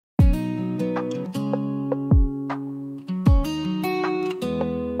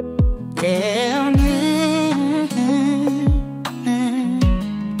Yeah.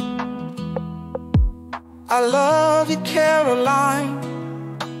 I love you, Caroline.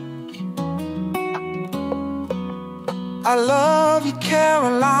 I love you,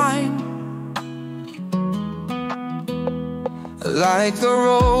 Caroline. Like the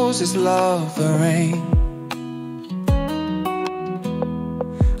roses love the rain,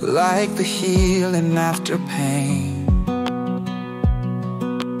 like the healing after pain.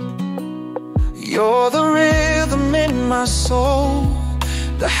 You're the rhythm in my soul,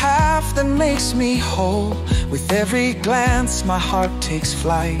 the half that makes me whole. With every glance my heart takes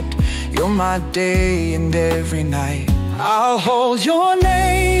flight. You're my day and every night. I'll hold your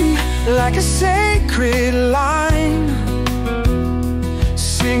name like a sacred line,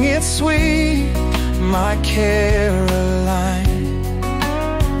 sing it sweet, my Caroline.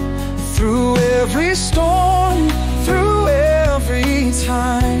 Through every storm, through every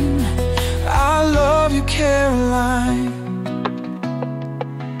time, I love you, Caroline.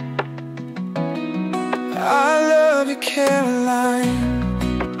 I love you, Caroline.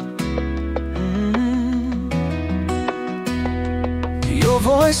 Your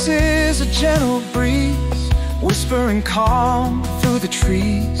voice is a gentle breeze, whispering calm through the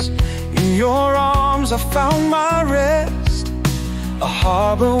trees. In your arms I found my rest, a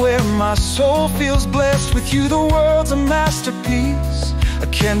harbor where my soul feels blessed. With you the world's a masterpiece, a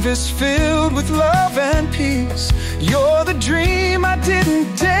canvas filled with love and peace. You're the dream I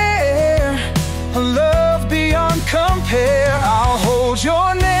didn't dare, a love beyond compare. I'll hold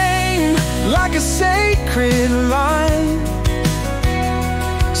your name like a sacred line,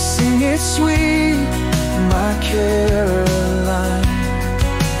 sing it sweet, my Caroline.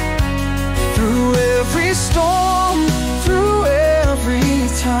 Through every storm, through every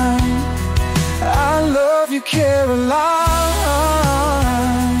time, I love you, Caroline.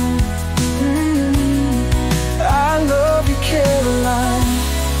 I love you, Caroline.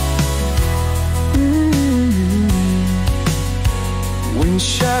 When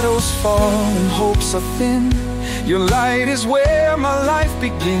shadows fall and hopes are thin, your light is where my life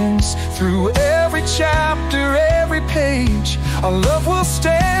begins. Through every chapter, every page, our love will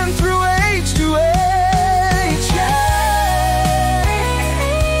stand through age to age.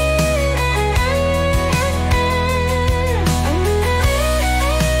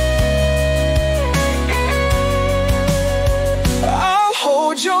 I'll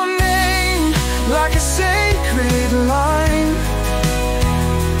hold your name like a sacred line,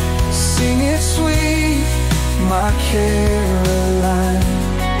 sing it sweet, my Caroline.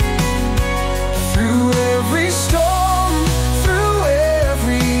 Through every storm, through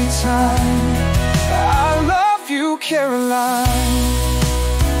every time, I love you, Caroline.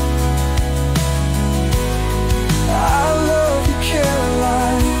 I love you,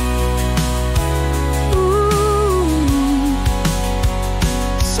 Caroline. Ooh.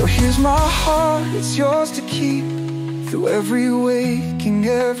 So here's my heart, it's yours to keep. Through every waking,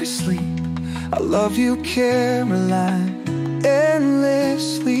 every sleep, I love you, Caroline,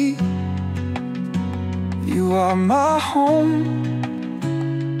 endlessly. You are my home,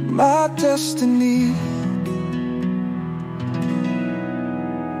 my destiny.